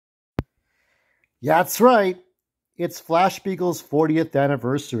Yeah, that's right. It's Flashbeagle's 40th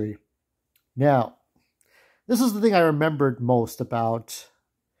anniversary. Now, this is the thing I remembered most about.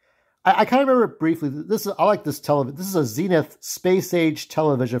 I kind of remember it briefly. I like this television. This is a Zenith space age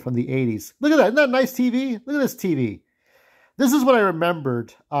television from the 80s. Look at that. Isn't that nice TV? Look at this TV. This is what I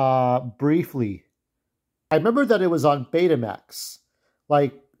remembered briefly. I remember that it was on Betamax.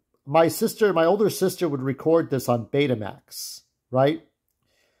 Like my older sister would record this on Betamax, right?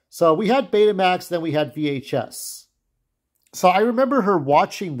 So we had Betamax, then we had VHS. So I remember her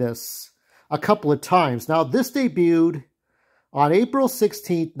watching this a couple of times. Now, this debuted on April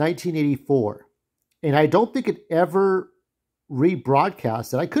 16th, 1984. And I don't think it ever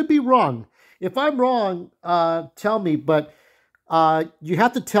rebroadcasted. I could be wrong. If I'm wrong, tell me. But you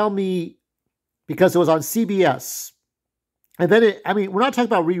have to tell me because it was on CBS. And then, we're not talking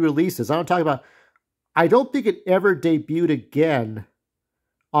about re-releases. I don't think it ever debuted again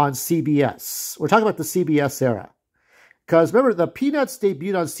on CBS. We're talking about the CBS era. Because remember, the Peanuts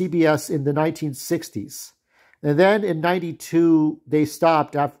debuted on CBS in the 1960s. And then in 92, they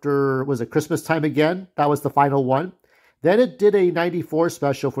stopped after, was it Christmas time again? That was the final one. Then it did a 94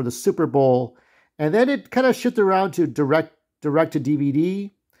 special for the Super Bowl. And then it kind of shifted around to direct to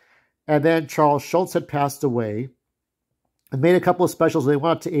DVD. And then Charles Schulz had passed away. And made a couple of specials. They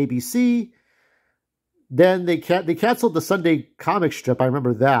went up to ABC. Then they canceled the Sunday comic strip. I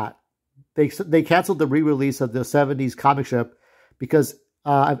remember that. They canceled the re-release of the 70s comic strip because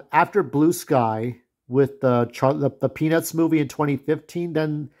after Blue Sky with the Peanuts movie in 2015,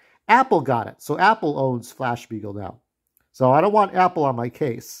 then Apple got it. So Apple owns Flashbeagle now. So I don't want Apple on my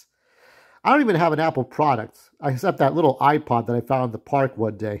case. I don't even have an Apple product except that little iPod that I found in the park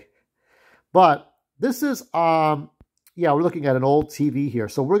one day. But this is yeah, we're looking at an old TV here.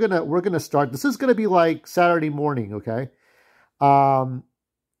 So we're gonna start. This is gonna be like Saturday morning, okay?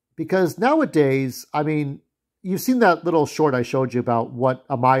 Because nowadays, you've seen that little short I showed you about what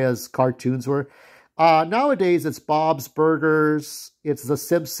Amaya's cartoons were. Nowadays, it's Bob's Burgers, it's The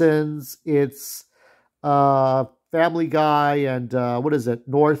Simpsons, it's Family Guy, and what is it?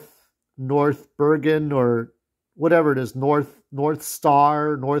 North Bergen or whatever it is, North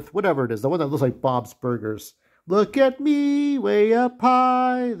Star, whatever it is, the one that looks like Bob's Burgers. Look at me, way up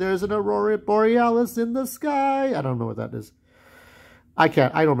high. There's an aurora borealis in the sky. I don't know what that is. I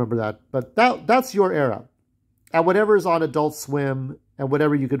don't remember that. But that's your era. And whatever is on Adult Swim and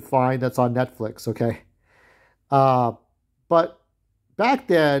whatever you could find that's on Netflix, okay? But back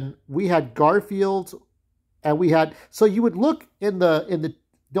then, we had Garfield and we had... So you would look in the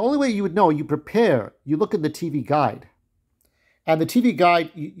only way you would know, you prepare, you look in the TV guide. And the TV guide,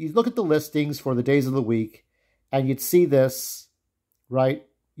 you look at the listings for the days of the week, and you'd see this, right?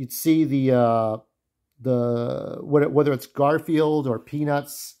 You'd see whether it's Garfield or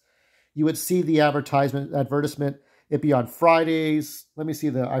Peanuts, you would see the advertisement. It'd be on Fridays. Let me see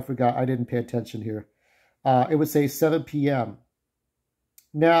I forgot. I didn't pay attention here. It would say 7 p.m.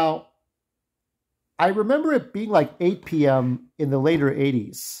 Now, I remember it being like 8 p.m. in the later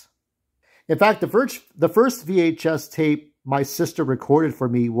 80s. In fact, the first VHS tape my sister recorded for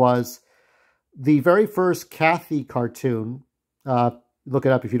me was the very first Kathy cartoon. Look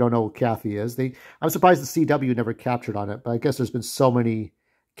it up if you don't know what Kathy is. I'm surprised the CW never captured on it, but I guess there's been so many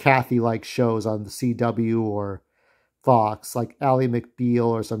Kathy-like shows on the CW or Fox, like Ally McBeal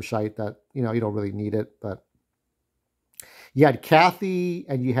or some shite that, you don't really need it. But you had Kathy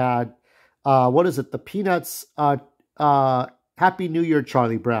and you had, the Peanuts, Happy New Year,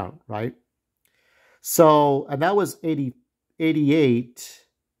 Charlie Brown, right? So, and that was 88.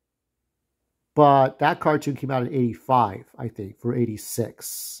 But that cartoon came out in 85, I think, for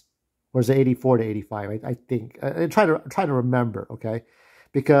 86. Or is it 84 to 85? I think. I'm trying to remember, okay?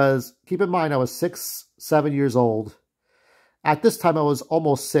 Because keep in mind, I was 7 years old. At this time, I was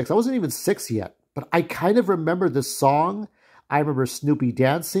almost 6. I wasn't even 6 yet. But I kind of remember this song. I remember Snoopy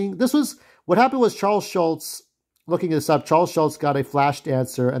dancing. What happened was Charles Schulz, looking this up, Charles Schulz got a flash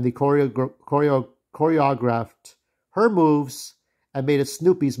dancer and they choreographed her moves and made it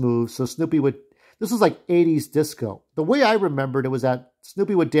Snoopy's moves. So Snoopy this was like 80s disco. The way I remembered it was that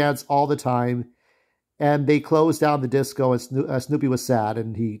Snoopy would dance all the time and they closed down the disco and Snoopy was sad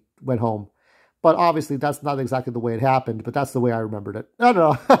and he went home. But obviously that's not exactly the way it happened, but that's the way I remembered it. I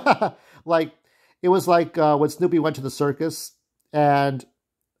don't know. It was like when Snoopy went to the circus and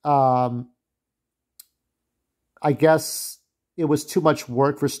I guess it was too much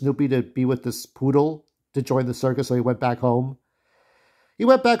work for Snoopy to be with this poodle to join the circus, so he went back home. He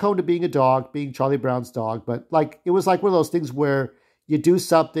went back home to being a dog, being Charlie Brown's dog. But it was like one of those things where you do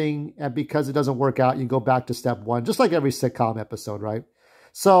something and because it doesn't work out, you go back to step one, just like every sitcom episode, right?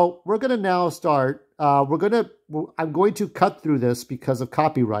 So we're going to now start. I'm going to cut through this because of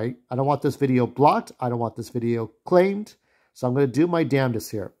copyright. I don't want this video blocked. I don't want this video claimed. So I'm going to do my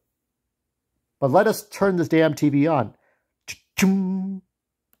damnedest here. But let us turn this damn TV on.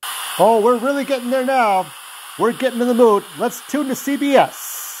 Oh, we're really getting there now. We're getting in the mood. Let's tune to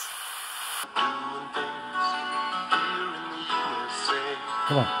CBS.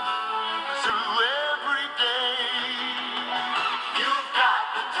 Come on.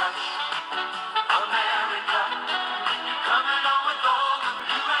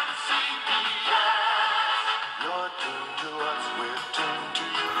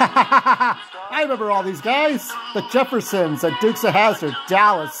 I remember all these guys. The Jeffersons and Dukes of Hazzard,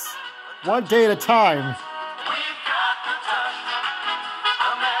 Dallas. One day at a time.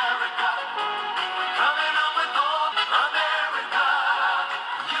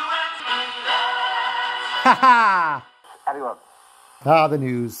 Ha ha! Ah, the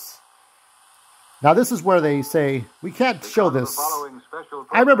news. Now this is where they say, we can't show this.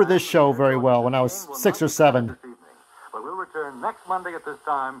 I remember this show very well when I was 6 or 7. But we'll return next Monday at this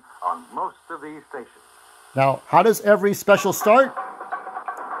time on most of these stations. Now, how does every special start?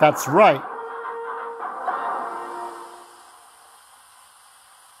 That's right.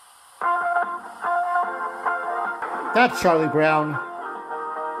 That's Charlie Brown.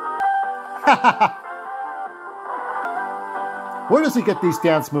 Where does he get these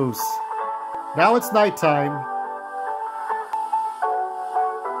dance moves? Now it's nighttime.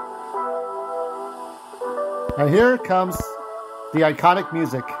 And here comes the iconic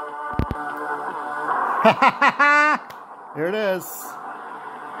music. Here it is.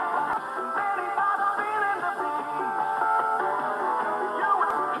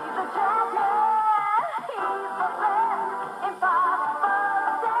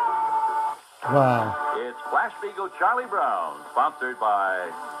 Wow. It's Flashbeagle Charlie Brown, sponsored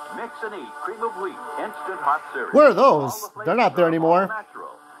by Mix and Eat Cream of Wheat Instant Hot Cereal. Where are those? They're not there anymore.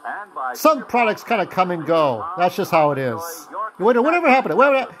 Some products kind of come and go. That's just how it is. Whatever happened?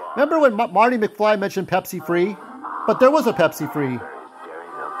 Remember when Marty McFly mentioned Pepsi Free? But there was a Pepsi Free. Dairy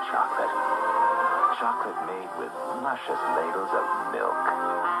milk chocolate. Chocolate made with luscious ladles of milk.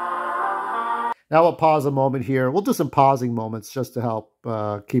 Now we'll pause a moment here. We'll do some pausing moments just to help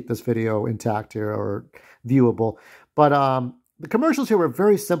keep this video intact here or viewable. But the commercials here were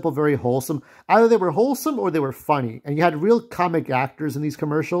very simple, very wholesome. Either they were wholesome or they were funny. And you had real comic actors in these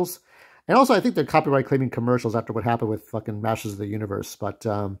commercials. And also, I think they're copyright claiming commercials after what happened with fucking Masters of the Universe. But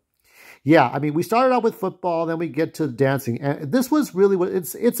yeah, I mean, we started out with football, then we get to dancing. And this was really what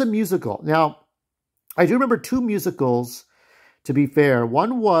it's a musical. Now, I do remember 2 musicals, to be fair.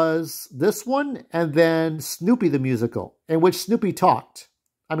 One was this one, and then Snoopy the musical, in which Snoopy talked.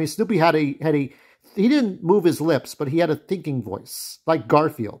 I mean, Snoopy had a he didn't move his lips, but he had a thinking voice, like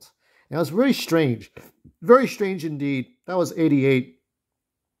Garfield. And it was very strange. Very strange indeed. That was 88.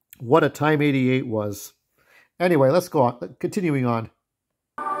 What a time 88 was. Anyway, let's go on. Continuing on.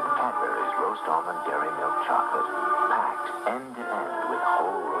 Cadbury's roast almond dairy milk chocolate, packed end to end with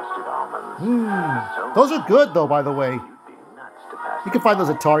whole roasted almonds. So those are good, though, by the way. you'd be nuts to pass You can find those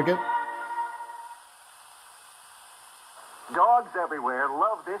at Target. Dogs everywhere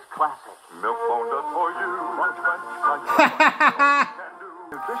love this classic. Milk bone does for you. Crunch, crunch, crunch.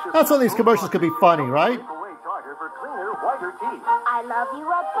 That's when these commercials could be funny, right? Away tartar for cleaner, whiter teeth. I love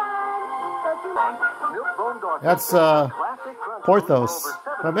you a bunch. Milk bone dog. That's Classic crunch Porthos over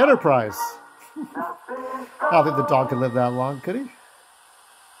 7 from Enterprise. I don't think the dog could live that long, could he?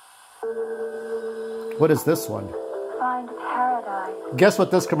 What is this one? Find paradise. Guess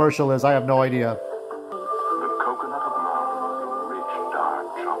what this commercial is? I have no idea. The coconut of love, rich dark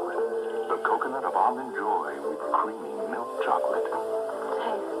chocolate. The coconut of almond joy with creamy milk chocolate.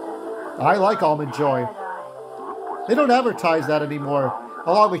 Taste it. I like Almond Joy. Paradise. They don't advertise that anymore.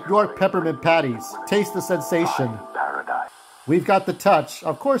 Along with York Peppermint Patties. Taste the sensation. Paradise. We've got the touch.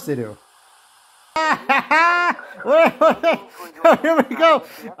 Of course they do. Here we go.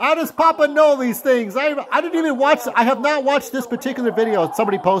 How does Papa know these things? I didn't even watch. I have not watched this particular video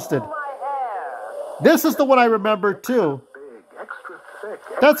somebody posted. This is the one I remember too. Big, extra thick.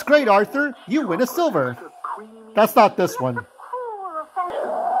 That's great, Arthur. You win a silver. Extra creamy. That's not this one. Cool affection.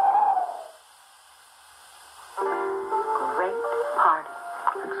 Great party.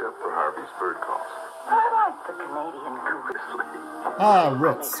 Except for Harvey's bird calls. I like the Canadian goose. Ah,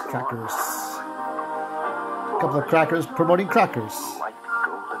 Ritz crackers. A couple of crackers promoting crackers. Light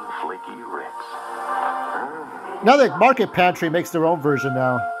golden flaky Ritz. Now the Market Pantry makes their own version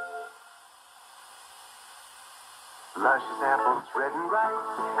now. Luscious apples, red and ripe.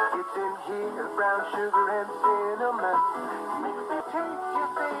 It's in here, brown sugar and cinnamon. Makes it taste just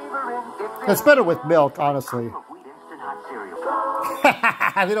It's better with milk, honestly. Cream of wheat instant hot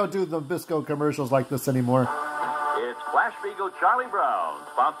cereal. They don't do the Bisco commercials like this anymore. It's Flashbeagle Charlie Brown,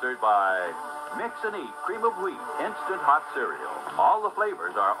 sponsored by Mix and Eat Cream of Wheat Instant Hot Cereal. All the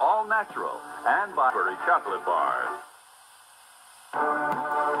flavors are all natural and by berry chocolate bars.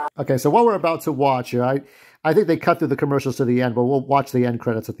 Okay, so what we're about to watch here, I think they cut through the commercials to the end, but we'll watch the end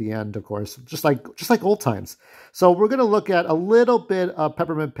credits at the end, of course, just like old times. So we're gonna look at a little bit of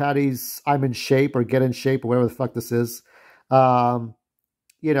Peppermint Patty's "I'm in Shape" or "Get in Shape" or whatever the fuck this is. Charlie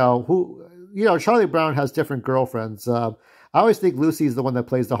Brown has different girlfriends. I always think Lucy's the one that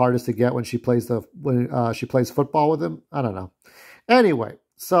plays the hardest to get when she plays football with him. I don't know. Anyway,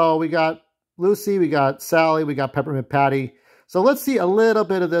 so we got Lucy, we got Sally, we got Peppermint Patty. So let's see a little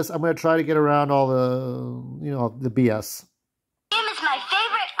bit of this. I'm going to try to get around all the BS. Gym is my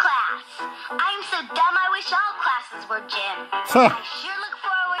favorite class. I'm so dumb I wish all classes were gym. I sure look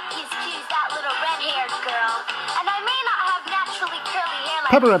forward to that little red-haired girl. And I may not have naturally curly hair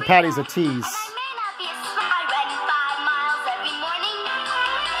like Peppermint Rita, Patty's a tease. and I may not be a smart. I run 5 miles every morning.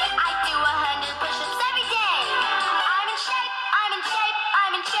 I do 100 push-ups every day. I'm in shape, I'm in shape,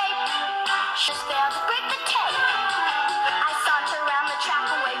 I'm in shape. Just failed to break the tape. I saunter around the track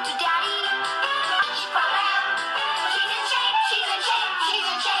and wave to daddy. She's program. She's in shape, she's in shape, she's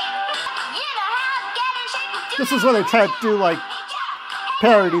in shape. You know how to get in shape. Do This is where they try to do like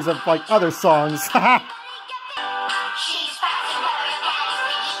parodies of like other songs. She's fast and very Patty's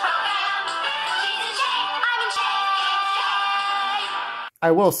speech program. She's in shape, I'm in shape.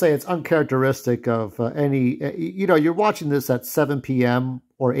 I will say it's uncharacteristic of any, you're watching this at 7 p.m.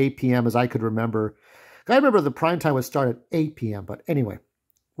 or 8 p.m. as I could remember. I remember the prime time would start at 8 p.m. But anyway,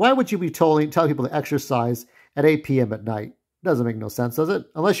 why would you be telling people to exercise at 8 p.m. at night? Doesn't make no sense, does it?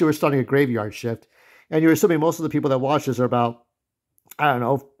 Unless you were starting a graveyard shift. And you're assuming most of the people that watch this are about, I don't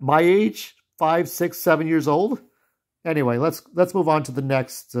know, my age, 5, 6, 7 years old. Anyway, let's move on to the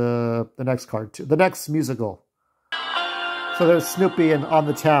next cartoon, the next musical. So there's Snoopy and On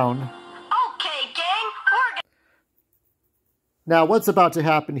the Town. Okay, gang, we're Now, what's about to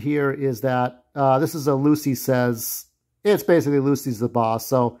happen here is that this is a Lucy Says. It's basically Lucy's the boss,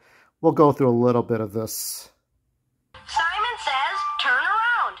 so we'll go through a little bit of this. Simon says, turn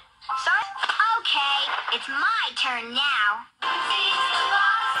around. Okay, it's my turn now.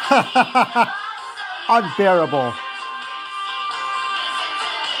 Unbearable.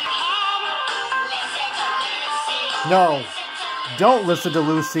 No, don't listen to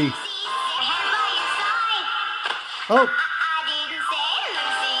Lucy. Oh.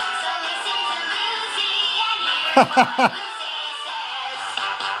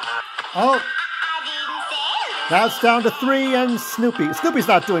 Oh, now it's down to 3 and Snoopy. Snoopy's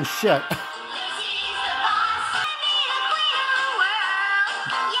not doing shit.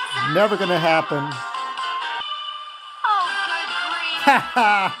 Never gonna happen.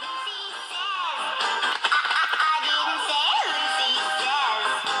 Ha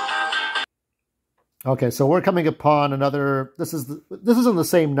Okay, so we're coming upon another. This is on the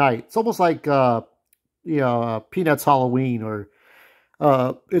same night. It's almost like Peanuts Halloween or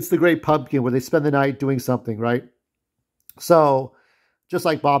It's the Great Pumpkin, where they spend the night doing something, right? So just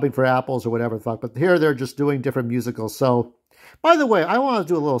like bobbing for apples or whatever the fuck. But here they're just doing different musicals. So, by the way, I want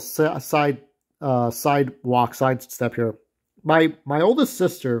to do a little side step here. My oldest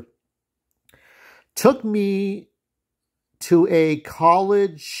sister took me to a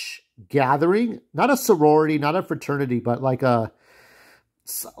college gathering, not a sorority, not a fraternity, but like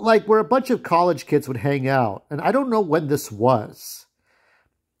where a bunch of college kids would hang out. And I don't know when this was.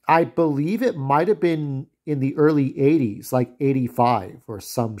 I believe it might have been in the early 80s, like 85 or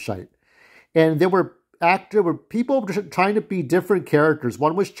some shite. And there were people trying to be different characters.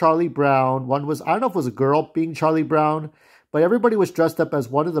 One was Charlie Brown. One was, I don't know if it was a girl being Charlie Brown, but everybody was dressed up as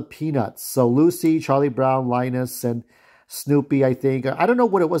one of the Peanuts. So Lucy, Charlie Brown, Linus, and Snoopy, I think. I don't know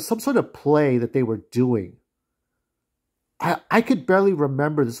what it was. Some sort of play that they were doing. I could barely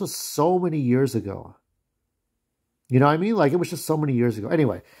remember. This was so many years ago. You know what I mean? Like, it was just so many years ago.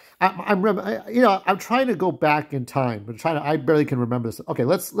 Anyway, I'm trying to go back in time. I barely can remember this. Okay,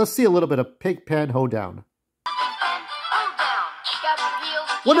 let's see a little bit of Pigpen Hoedown.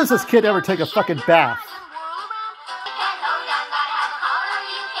 When does this kid ever take a fucking bath?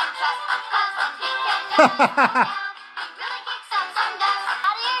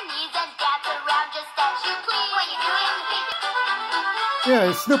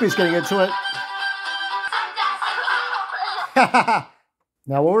 Yeah, Snoopy's getting into it.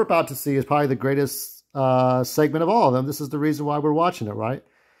 Now, what we're about to see is probably the greatest segment of all of them. This is the reason why we're watching it, right?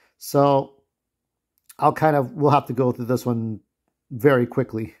 So, we'll have to go through this one very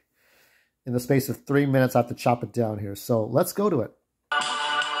quickly. in the space of 3 minutes. I have to chop it down here. So let's go to it.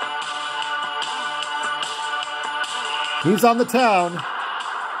 He's on the town.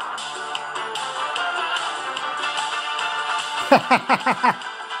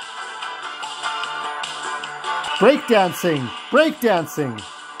 Breakdancing. Breakdancing.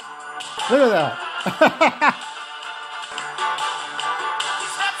 Look at that.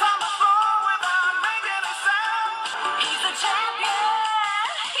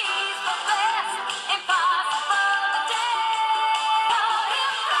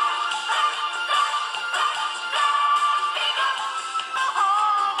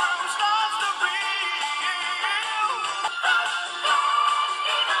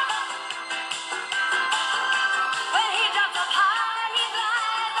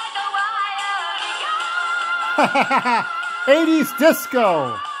 '80s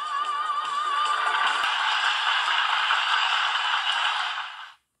disco.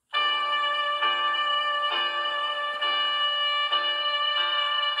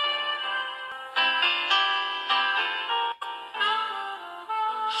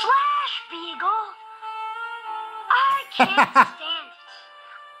 Flashbeagle? I can't stand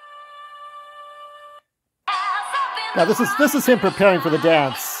it. Now this is him preparing for the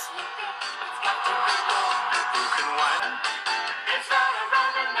dance.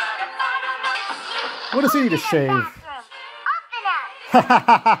 What does he need to shave?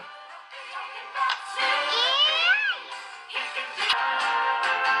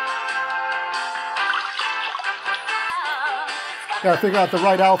 Gotta figure out the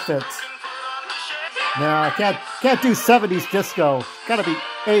right outfit. Nah, can't do 70s disco. Gotta be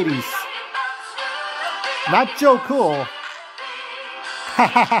 80s. Not Joe Cool.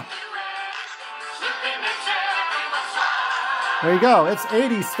 There you go. It's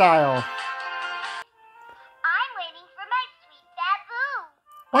 80s style.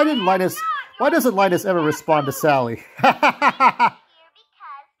 Why doesn't Linus ever respond to Sally? Here because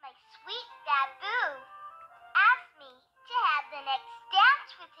my sweet Dabu asked me to have the next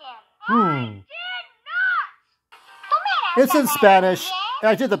dance with him. I did not. It's in Spanish.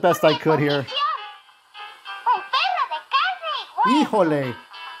 I did the best I could here. Híjole.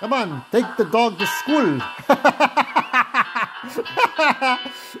 Come on, take the dog to school.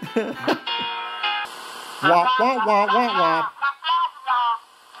 Wah, wah, wah, wah, wah.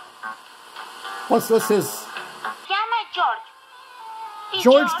 What's his?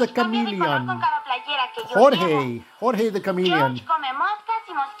 George the Chameleon. Jorge the Chameleon.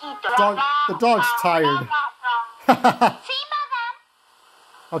 The dog's tired.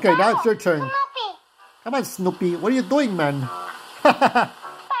 Okay, now it's your turn. Come on, Snoopy. What are you doing, man?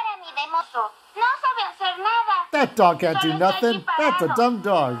 That dog can't do nothing. That's a dumb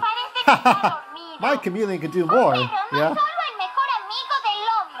dog. My chameleon can do more. Yeah?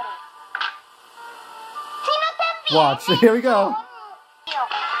 Watch. Here we go.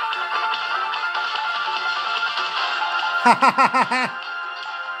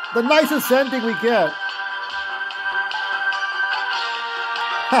 The nicest ending we get.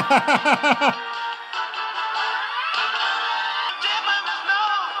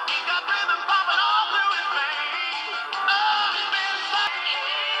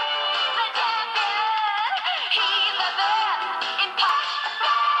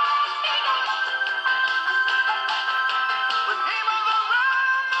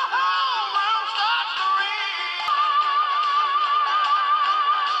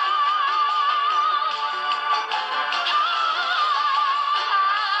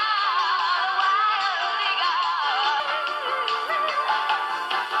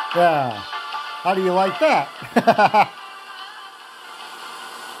 Yeah. How do you like that?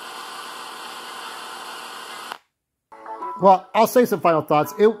 Well, I'll say some final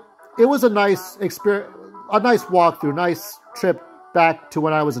thoughts. It was a nice experience, a nice walkthrough, nice trip back to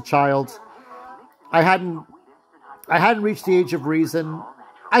when I was a child. I hadn't reached the age of reason.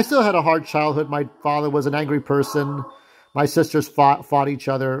 I still had a hard childhood. My father was an angry person. My sisters fought each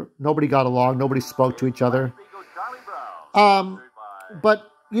other. Nobody got along. Nobody spoke to each other. But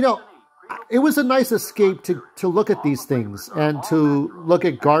you know, it was a nice escape to look at these things and to look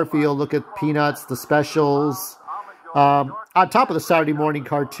at Garfield, look at Peanuts, the specials, on top of the Saturday morning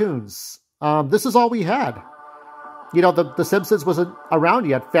cartoons. This is all we had. You know, the Simpsons wasn't around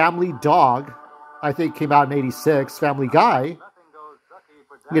yet. Family Dog, I think, came out in '86. Family Guy,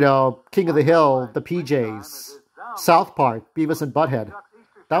 you know, King of the Hill, the PJs, South Park, Beavis and Butthead.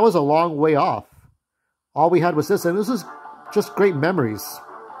 That was a long way off. All we had was this, and this is just great memories.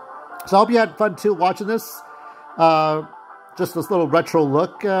 So I hope you had fun too watching this. Just this little retro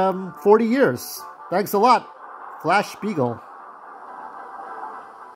look. 40 years. Thanks a lot, Flashbeagle.